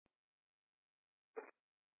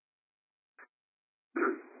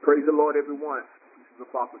Praise the Lord, everyone. This is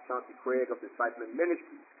Apostle Chauncey Craig of Discipling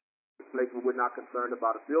Ministry, the place where we're not concerned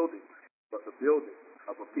about a building, but the building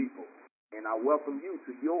of a people. And I welcome you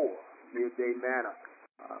to your midday manna.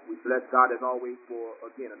 We bless God as always for,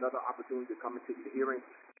 again, another opportunity to come into your hearing.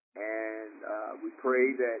 And we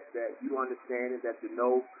pray that you understand and that you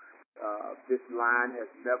know this line has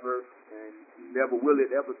never and never will it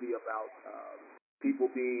ever be about people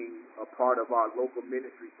being a part of our local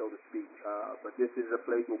ministry, so to speak. But this is a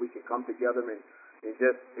place where we can come together and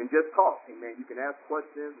just talk. Amen. You can ask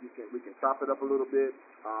questions. We can chop it up a little bit.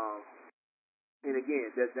 And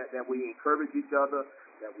again, that we encourage each other,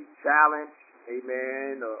 that we challenge,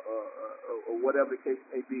 amen, or whatever the case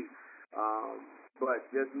may be. But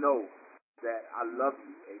just know that I love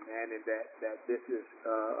you, amen, and that this is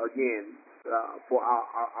again for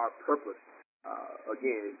our purpose.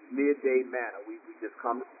 Again, midday manna. We just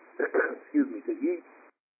come, excuse me, to eat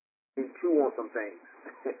and chew on some things.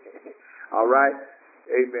 All right?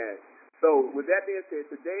 Amen. So with that being said,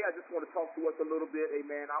 today I just want to talk to us a little bit,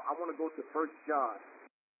 amen. I want to go to 1 John.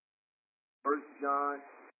 1 John.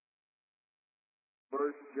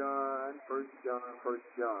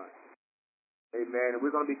 Amen. And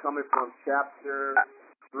we're going to be coming from chapter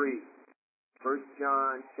 3. 1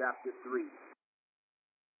 John chapter 3.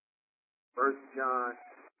 1 John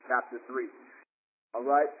chapter 3. All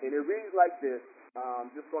right? And it reads like this. I'm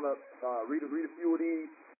just going to read a few of these,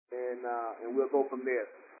 and we'll go from there.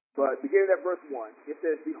 But beginning at verse 1, it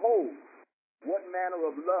says, "Behold, what manner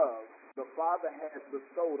of love the Father has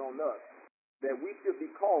bestowed on us, that we should be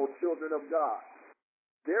called children of God.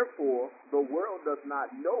 Therefore, the world does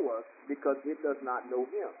not know us, because it does not know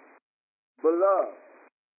Him. Beloved,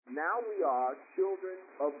 now we are children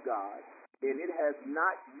of God, and it has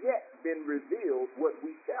not yet been revealed what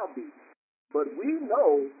we shall be. But we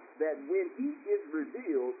know that when He is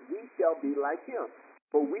revealed, we shall be like Him,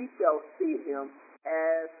 for we shall see Him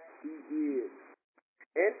as He is.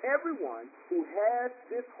 And everyone who has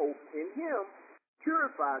this hope in Him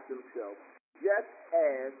purifies himself, just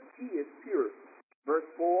as He is pure." Verse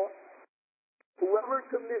 4, "Whoever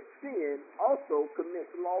commits sin also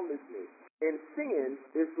commits lawlessness, and sin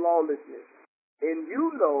is lawlessness. And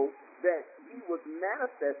you know that He was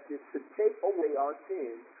manifested to take away our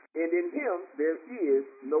sins, and in Him there is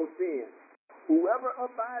no sin. Whoever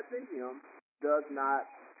abides in Him does not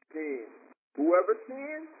sin. Whoever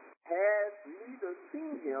sins has neither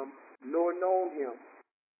seen Him nor known Him.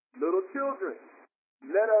 Little children,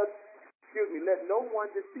 let no one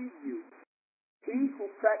deceive you. He who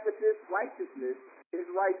practices righteousness is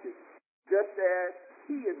righteous, just as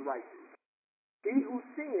He is righteous. He who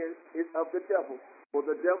sins is of the devil, for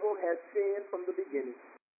the devil has sinned from the beginning.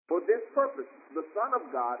 For this purpose the Son of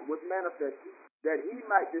God was manifested, that He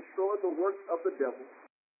might destroy the works of the devil.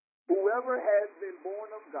 Whoever has been born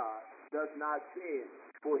of God does not sin,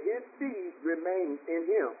 for His seed remains in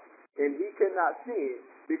him, and he cannot sin,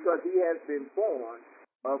 because he has been born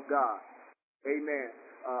of God." Amen.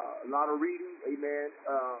 A lot of reading, amen.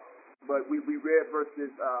 But we read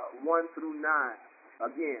verses 1 through 9.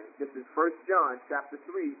 Again, this is 1 John chapter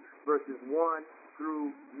 3, verses 1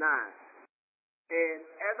 through 9. And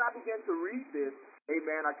as I began to read this,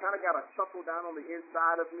 amen, I kind of got a chuckle down on the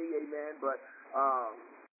inside of me, amen. But,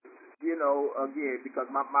 again, because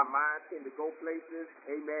my mind tend to go places,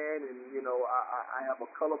 amen. And, I have a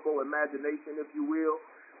colorful imagination, if you will.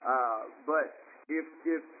 But if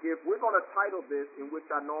we're going to title this, in which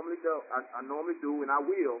I normally do, and I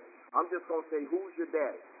will, I'm just going to say, "Who's your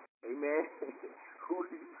daddy?" Amen.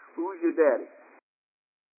 Who's your daddy?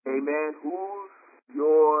 Amen. Who's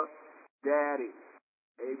your daddy?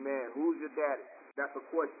 Amen. Who's your daddy? That's a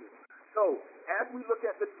question. So, as we look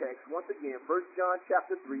at the text, once again, 1 John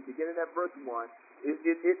chapter 3, beginning at verse 1, it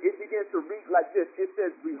begins to read like this. It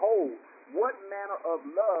says, "Behold, what manner of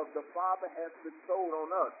love the Father has bestowed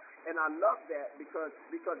on us." And I love that because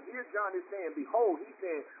here John is saying, behold, he's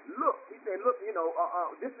saying, look,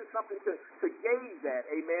 this is something to gaze at,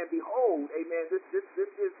 amen. Behold, amen, this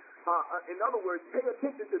is, in other words, pay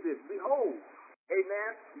attention to this. Behold, amen.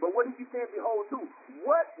 But what is he saying, behold, to?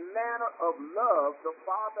 What manner of love the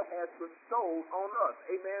Father has bestowed on us,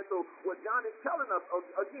 amen. So what John is telling us,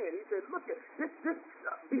 again, he said, look at this,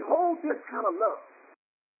 behold this kind of love.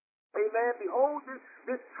 Amen. Behold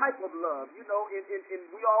this type of love. And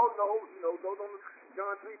we all know, goes on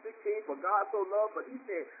John 3:16, "For God so loved," but he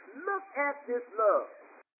said, look at this love.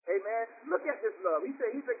 Amen. Look at this love. He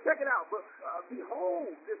said, check it out. But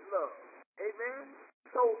behold this love. Amen.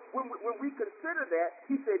 So when we consider that,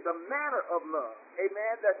 he said the manner of love,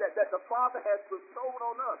 amen, that the Father has bestowed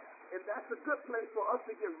on us. And that's a good place for us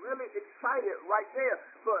to get really excited right there.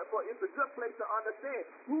 For it's a good place to understand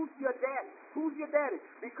who's your daddy. Who's your daddy?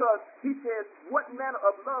 Because he says, what manner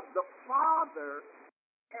of love the Father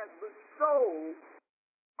has bestowed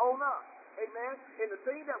on us. Amen. And the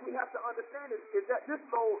thing that we have to understand is that this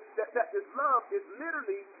love is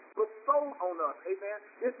literally bestowed on us. Amen.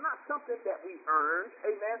 It's not something that we earned.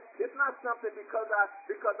 Amen. It's not something because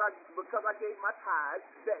I gave my tithe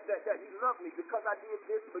that he loved me, because I did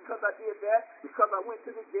this, because I did that, because I went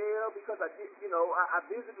to the jail, because I did, I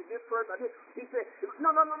visited this person. He said, no.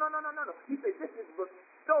 He said, this is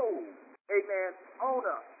bestowed, amen, on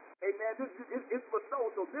us. Amen. It's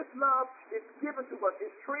bestowed. So this love is given to us.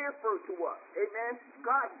 It's transferred to us. Amen.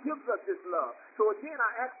 God gives us this love. So again,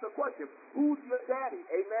 I ask the question, who's your daddy?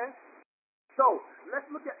 Amen. So let's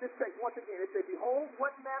look at this text once again. It says, behold,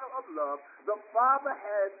 what manner of love the Father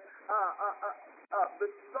has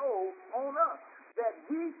bestowed on us, that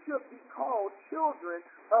we should be called children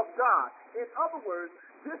of God. In other words,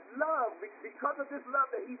 this love, because of this love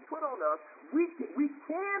that He put on us, we can be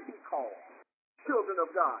called children of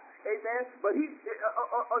God. Amen. But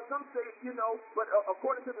some say, but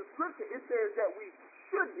according to the scripture, it says that we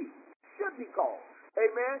should be called.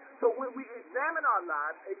 Amen. So when we examine our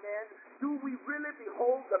lives, amen, do we really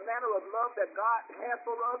behold the manner of love that God has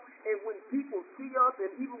for us? And when people see us,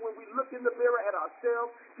 and even when we look in the mirror at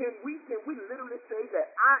ourselves, can we literally say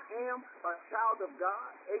that I am a child of God?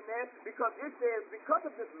 Amen. Because it says, because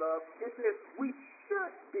of this love, it says we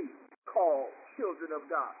should be called children of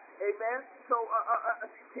God. Amen. So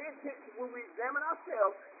when we examine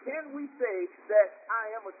ourselves, can we say that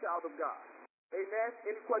I am a child of God? Amen.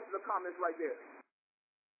 Any questions or comments right there?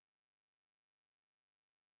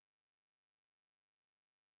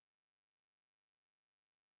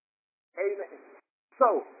 Amen.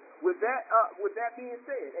 So with that being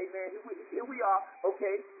said, amen, here we are.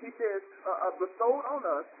 Okay, he says, bestowed on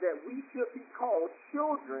us that we should be called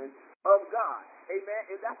children of God. Amen.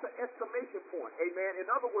 And that's an exclamation point. Amen.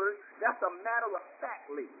 In other words, that's a matter of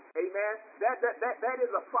factly. Amen. That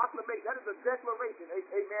is a proclamation. That is a declaration.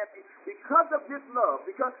 Amen. Because of this love,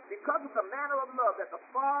 because of the manner of love that the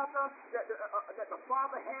Father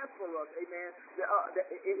has for us. Amen.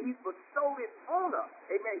 And He's bestowed it on us.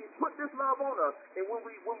 Amen. He put this love on us. And when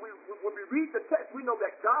we read the text, we know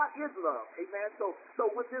that God is love. Amen. So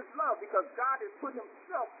with this love, because God has put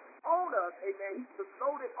Himself on us, amen, He's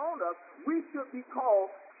bestowed it on us, we should be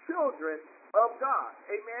called children of God.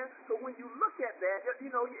 Amen. So when you look at that,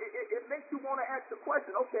 it makes you want to ask the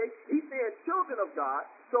question, okay, He said children of God,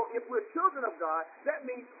 so if we're children of God, that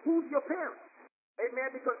means who's your parents?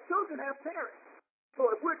 Amen. Because children have parents.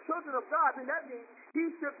 So if we're children of God, then that means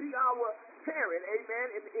He should be our parent.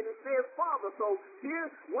 Amen. And it says Father. So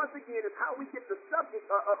here, once again, is how we get the subject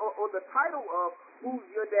or the title of who's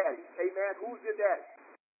your daddy. Amen. Who's your daddy?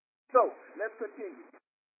 So, let's continue.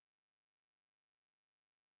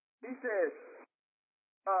 He says,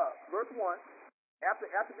 verse 1, after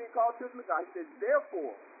being called children of God, he says,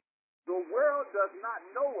 therefore, the world does not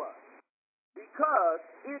know us because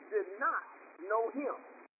it did not know Him.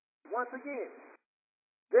 Once again,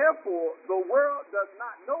 therefore, the world does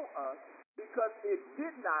not know us because it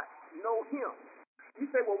did not know Him. You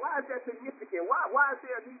say, well, why is that significant? Why is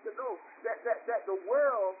there a need to know that the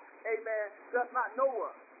world, amen, does not know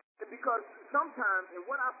us? Because sometimes, and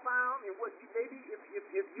what I found, and what maybe if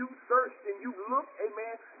you searched and you looked,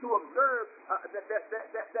 amen, to observe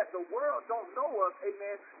that the world don't know us,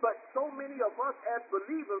 amen, but so many of us as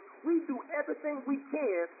believers, we do everything we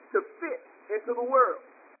can to fit into the world.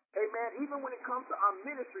 Amen. Even when it comes to our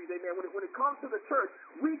ministries, amen. When it comes to the church,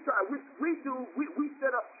 we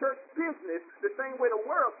set up church business the same way the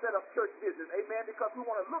world set up church business, amen. Because we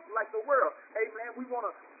want to look like the world, amen. We want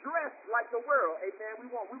to dress like the world, amen.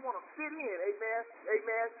 We want to fit in, amen,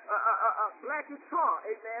 amen. Black is strong,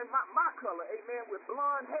 amen. My color, amen, with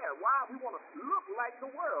blonde hair. Why? We want to look like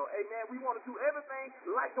the world, amen. We want to do everything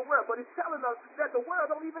like the world, but it's telling us that the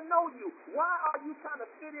world don't even know you. Why are you trying to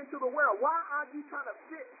fit into the world? Why are you trying to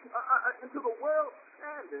fit into the world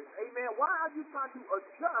standards, amen? Why are you trying to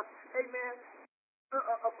adjust, amen,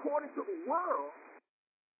 according to the world?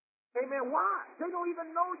 Amen. Why? They don't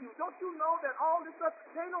even know you. Don't you know that all this stuff,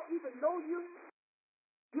 they don't even know you?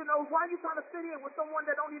 Why are you trying to fit in with someone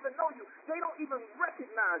that don't even know you? They don't even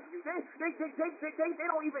recognize you. They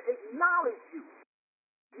don't even acknowledge you.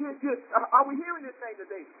 Are we hearing this thing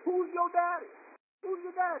today? Who's your daddy? Who's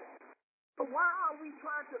your daddy? Why are we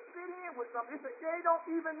trying to fit in with them? It said they don't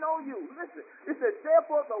even know you. Listen, it says,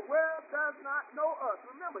 therefore the world does not know us.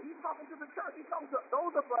 Remember, he's talking to the church. He's talking to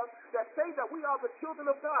those of us that say that we are the children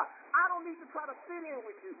of God. I don't need to try to fit in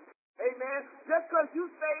with you. Amen. Just because you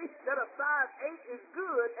say that a size 8 is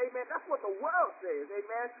good, amen, that's what the world says.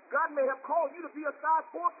 Amen. God may have called you to be a size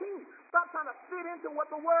 14. Stop trying to fit into what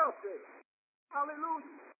the world says.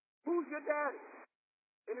 Hallelujah. Who's your daddy?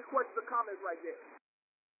 Any questions or comments right there?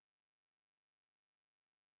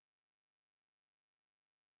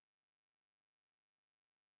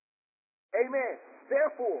 Amen.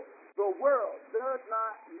 Therefore, the world does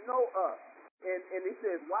not know us. And he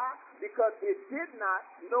says, why? Because it did not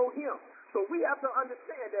know him. So we have to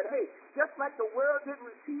understand that, hey, just like the world didn't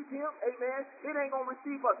receive him, amen, it ain't going to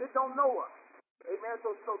receive us. It don't know us. Amen.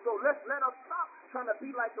 So let us stop trying to be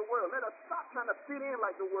like the world. Let us stop trying to fit in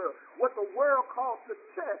like the world. What the world calls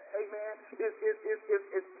success, amen,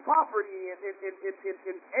 is property and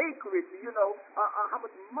acreage, you know, how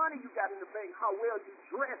much money you got in the bank, how well you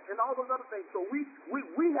dress, and all those other things. So we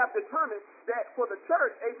have determined that for the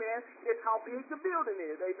church, amen, it's how big the building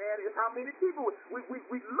is, amen, it's how many people.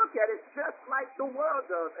 We look at it just like the world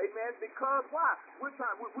does, amen, because why? We're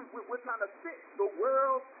trying to fit the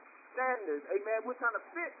world standards, amen. We're trying to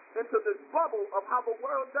fit into this bubble of how the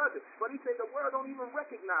world does it. But he said the world don't even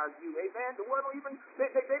recognize you, amen. The world don't even,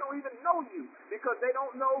 they don't even know you because they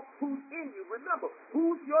don't know who's in you. Remember,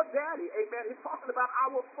 who's your daddy, amen. He's talking about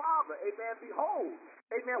our Father, amen. Behold,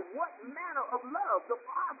 amen, what manner of love the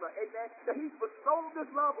Father, amen, that he's bestowed this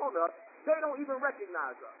love on us. They don't even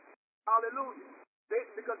recognize us. Hallelujah.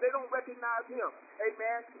 Because they don't recognize him.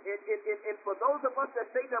 Amen. And for those of us that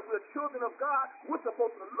say that we're children of God, we're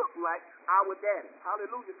supposed to look like our daddy.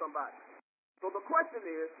 Hallelujah, somebody. So the question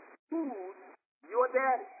is, who's your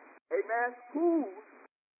daddy? Amen. Who's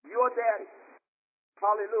your daddy?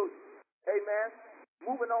 Hallelujah. Amen.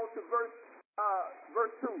 Moving on to verse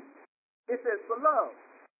 2. It says, beloved,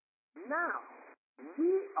 now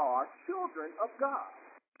we are children of God,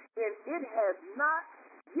 and it has not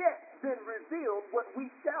yet been revealed what we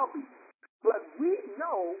shall be. But we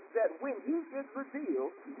know that when he is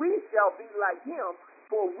revealed, we shall be like him,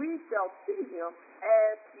 for we shall see him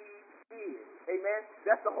as he is. Amen.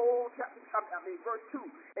 That's the whole chapter, verse 2.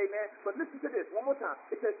 Amen. But listen to this one more time.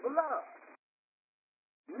 It says, beloved,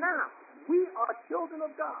 now we are children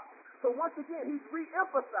of God. So once again, he's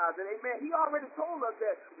re-emphasizing, amen. He already told us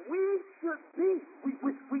that we should be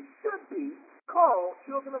called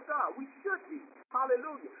children of God. We should be.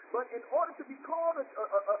 Hallelujah. But in order to be called a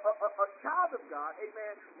child of God,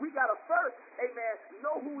 amen, we got to first, amen,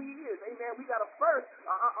 know who he is. Amen. We got to first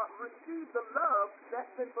receive the love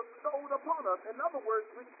that's been bestowed upon us. In other words,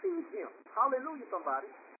 receive him. Hallelujah,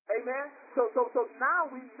 somebody. Amen. So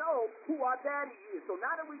now we know who our daddy is. So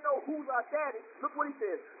now that we know who's our daddy, look what he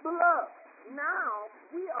says. Beloved, now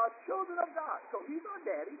we are children of God. So he's our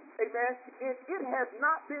daddy. Amen. And it has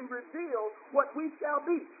not been revealed what we shall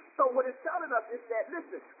be. So what it's telling us is that,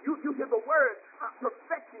 listen, you hear the word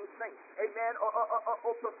perfecting saints, amen,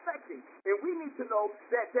 or perfecting. And we need to know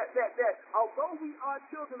that although we are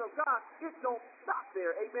children of God, it don't stop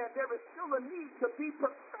there, amen. There is still a need to be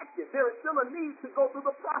perfected. There is still a need to go through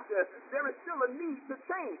the process. There is still a need to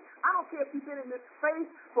change. I don't care if you've been in this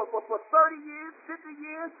faith for 30 years, 50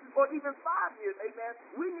 years, or even 5 years, amen.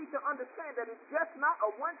 We need to understand that it's just not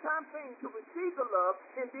a one-time thing to receive the love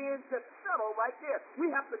and then just settle right there.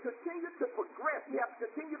 We have to continue to progress. We have to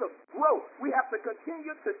continue to grow. We have to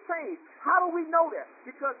continue to change. How do we know that?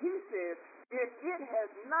 Because he says, and it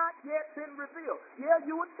has not yet been revealed. Yeah,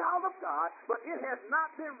 you're a child of God, but it has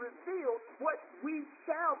not been revealed what we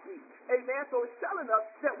shall be. Amen. So it's telling us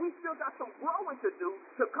that we still got some growing to do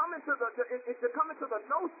to come into the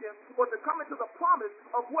notion or to come into the promise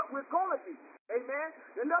of what we're going to be. Amen.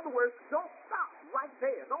 In other words, don't stop right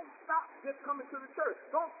there. Don't stop just coming to the church.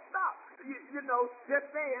 Don't stop, just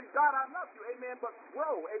saying, God, I love you. Amen. But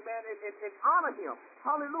grow, amen, and honor him.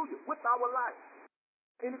 Hallelujah. With our life.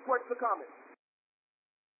 Any questions or comments?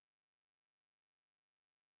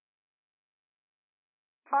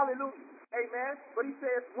 Hallelujah. Amen. But he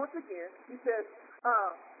says, once again, he says,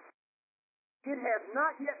 it has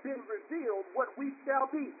not yet been revealed what we shall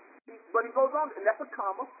be. But he goes on, and that's a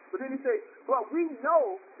comma, but then he says, but we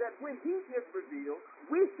know that when he is revealed,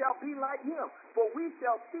 we shall be like him, for we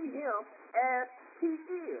shall see him as he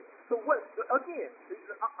is. So what, again,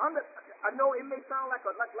 I know it may sound like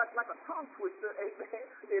a tongue twister, amen,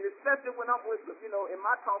 and especially when I'm with, in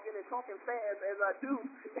my talking and talking fast as I do,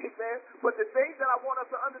 amen. But the thing that I want us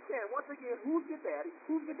to understand, once again, who's your daddy?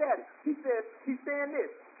 Who's your daddy? He's saying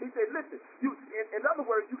this. He said, listen, in other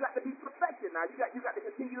words, you got to be perfected now. You got to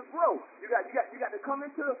continue to grow. You got to come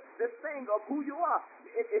into this thing of who you are.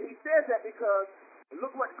 And he says that because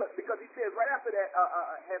he says right after that,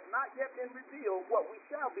 has not yet been revealed what we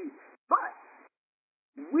shall be. But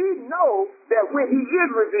we know that when he is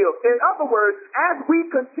revealed, in other words, as we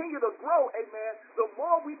continue to grow, amen, the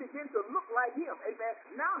more we begin to look like him, amen.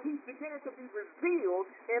 Now he's beginning to be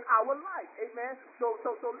revealed in our life, amen. So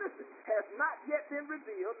listen, has not yet been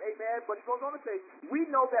revealed, amen, but he goes on to say, we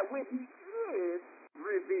know that when he is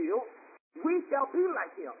revealed, we shall be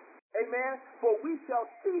like him. Amen. For we shall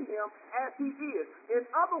see him as he is. In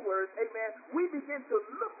other words, amen, we begin to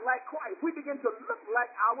look like Christ. We begin to look like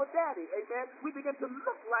our daddy. Amen. We begin to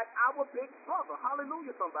look like our big brother.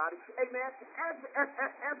 Hallelujah, somebody. Amen.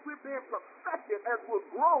 As we're being perfected, as we're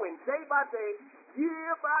growing day by day,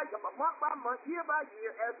 year by month by month, year by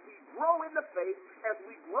year, as we grow in the faith, as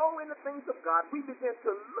we grow in the things of God, we begin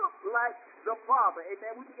to look like the Father.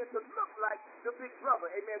 Amen. We begin to look like the big brother.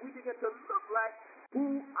 Amen. We begin to look like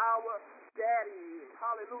who our daddy is.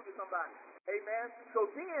 Hallelujah, somebody. Amen. So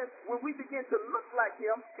then, when we begin to look like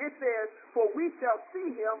him, it says, for we shall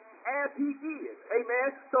see him as he is.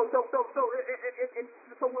 Amen. So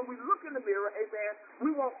when we look in the mirror, amen,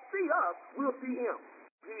 we won't see us, we'll see him.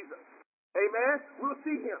 Jesus. Amen. We'll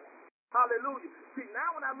see him. Hallelujah. See,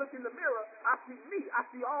 now when I look in the mirror, I see me. I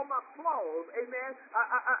see all my flaws. Amen.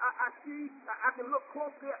 I can look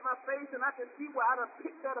closely at my face and I can see where I done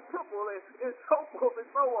picked at a pimple and so forth and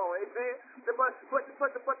so on. Amen. But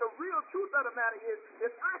the real truth of the matter is,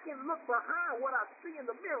 if I can look behind what I see in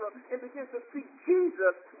the mirror and begin to see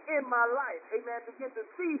Jesus in my life, amen, begin to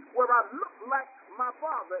see where I look like my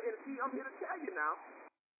Father. And see, I'm here to tell you now,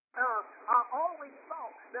 I always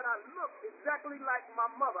thought that I looked exactly like my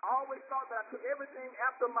mother. I always thought that I took everything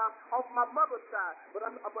off my mother's side. But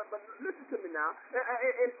listen to me now.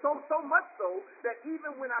 And so much so that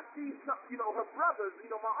even when I see some, her brothers,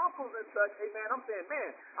 my uncles and such, amen, I'm saying,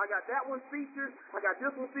 man, I got that one featured, I got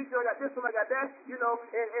this one featured, I got this one, I got that,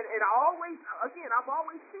 and I always, again, I've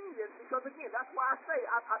always seen this because, again, that's why I say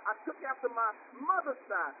I took after my mother's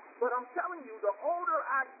side. But I'm telling you, the older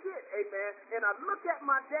I get, amen, and I look at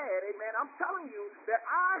my dad, amen, I'm telling you that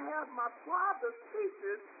I have my father's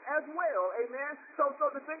features as well, amen. So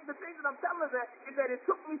the thing that I'm telling you is that it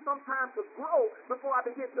took me some time to grow before I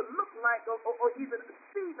began to look like or even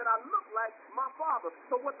see that I look like my father.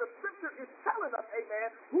 So what the scripture is telling us,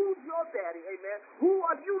 amen, who's your daddy, amen? Who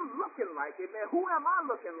are you looking like, amen? Who am I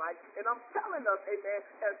looking like? And I'm telling us, amen,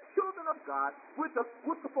 as children of God, we're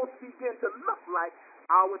supposed to begin to look like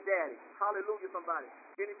our daddy. Hallelujah, somebody.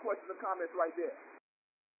 Any questions or comments right there?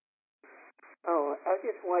 Oh, I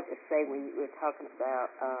just wanted to say when you were talking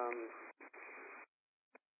about,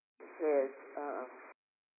 it says,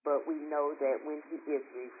 but we know that when he is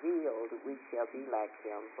revealed, we shall be like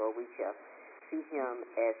him, for we shall see him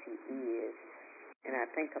as he is. And I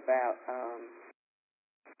think about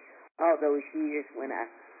all those years when I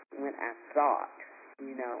thought,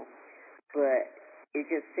 but it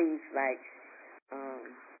just seems like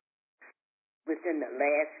within the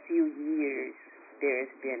last few years,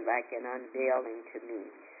 there's been like an unveiling to me.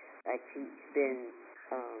 Like he's been,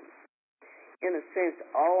 in a sense,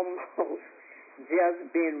 almost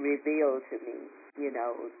just been revealed to me,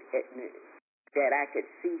 that I could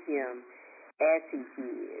see him as he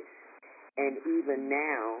is. And even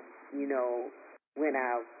now, when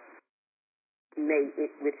I may,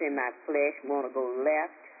 within my flesh, want to go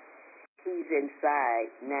left, he's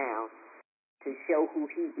inside now to show who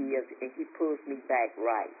he is, and he pulls me back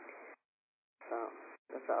right. So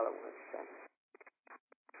that's all I want to say.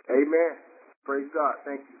 Amen. Praise God.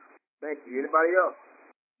 Thank you. Thank you. Anybody else?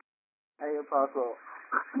 Hey, Apostle.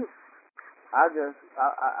 I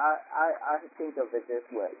think of it this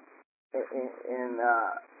way, and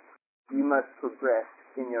you must progress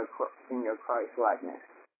in your Christ likeness.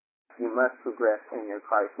 You must progress in your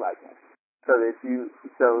Christ likeness, so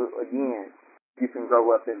again you can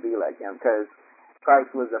grow up and be like him, because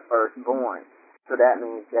Christ was the firstborn. So that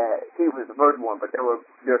means that he was the firstborn, but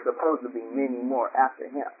there's supposed to be many more after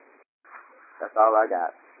him. That's all I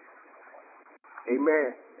got.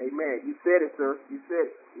 Amen. Amen. You said it, sir. You said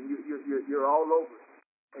it. You're all over it.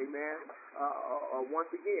 Amen. Once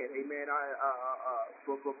again, amen.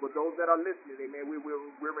 For those that are listening, amen. We're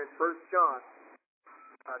in 1 John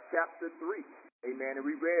chapter 3. Amen. And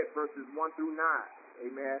we read verses 1 through 9.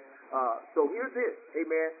 Amen. So here's this.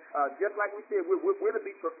 Amen. Just like we said, we're to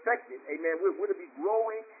be perfected. Amen. We're to be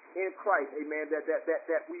growing in Christ. Amen.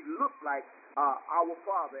 That we look like our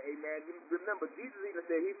Father. Amen. You remember, Jesus even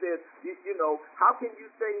said, he says, you know, how can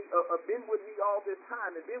you say, been with me all this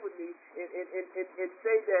time and been with me and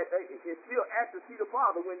say that and still ask to see the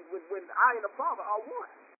Father when I and the Father are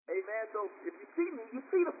one? Amen. So if you see me, you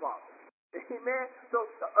see the Father. Amen. So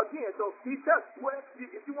again, so he says, well,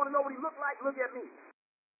 if you want to know what he looked like, look at me.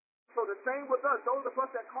 So the same with us, those of us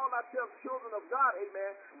that call ourselves children of God,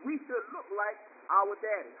 amen, we should look like our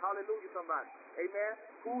daddy. Hallelujah, somebody. Amen.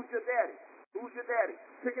 Who's your daddy? Who's your daddy?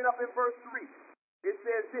 Picking up in verse 3, it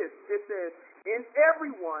says this. It says, in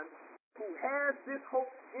everyone who has this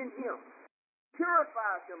hope in him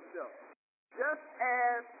purifies himself, just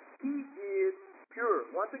as he is pure.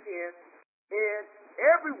 Once again, and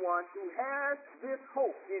everyone who has this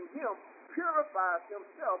hope in him purifies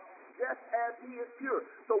himself, just as he is pure.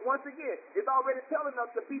 So once again, it's already telling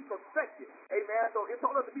us to be perfected. Amen. So it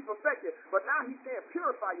told us to be perfected, but now he's saying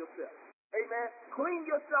purify yourself. Amen. Clean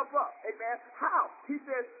yourself up. Amen. How? He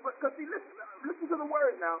says, because see, listen to the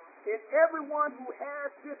word now. In everyone who has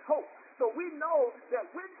this hope. So we know that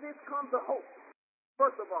with this comes a hope.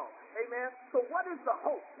 First of all, amen. So what is the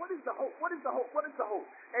hope? What is the hope? What is the hope? What is the hope?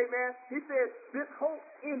 Amen. He says, this hope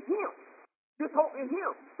in him. This hope in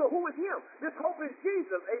him. So who is him? This hope is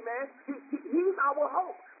Jesus, amen. He's our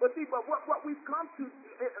hope. But see, but what we've come to,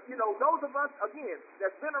 you know, those of us, again,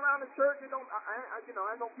 that's been around the church, I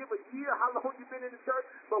don't give a year how long you've been in the church,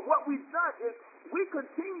 but what we've done is we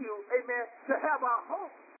continue, amen, to have our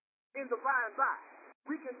hope in the by and by.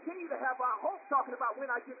 We continue to have our hope talking about when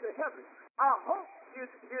I get to heaven. Our hope is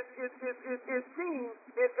seen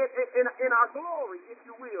in our glory, if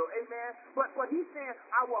you will, amen. But he's saying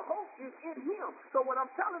our hope is in him. So what I'm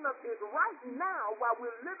telling us is right now, while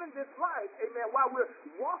we're living this life, amen, while we're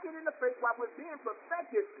walking in the faith, while we're being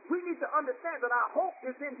perfected, we need to understand that our hope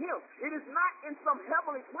is in him. It is not in some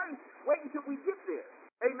heavenly place waiting till we get there.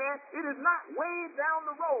 Amen. It is not way down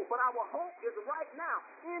the road, but our hope is right now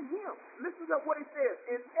in him. Listen to what he says.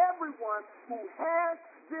 In everyone who has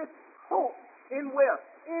this hope in where?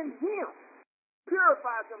 In him.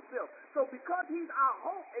 Purifies himself. So because he's our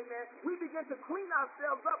hope, amen, we begin to clean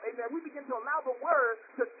ourselves up, amen. We begin to allow the word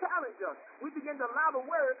to challenge us. We begin to allow the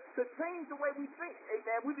word to change the way we think,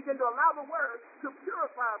 amen. We begin to allow the word to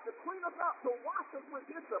purify us, to clean us up, to wash us with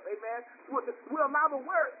hyssop, amen. We'll allow the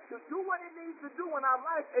word to do what it needs to do in our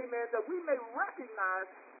life, amen, that we may recognize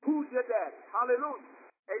who's your daddy. Hallelujah.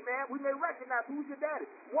 Amen. We may recognize who's your daddy.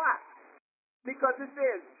 Why? Because it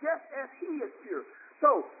says, just as he is pure.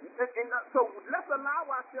 So let's allow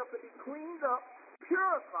ourselves to be cleaned up,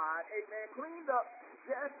 purified, amen, cleaned up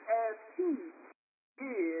just as he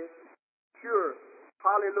is pure.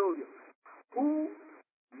 Hallelujah. Who's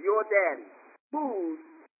your daddy? Who's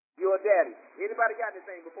your daddy? Anybody got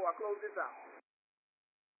anything before I close this out?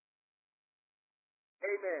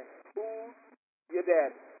 Amen. Who's your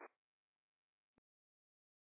daddy?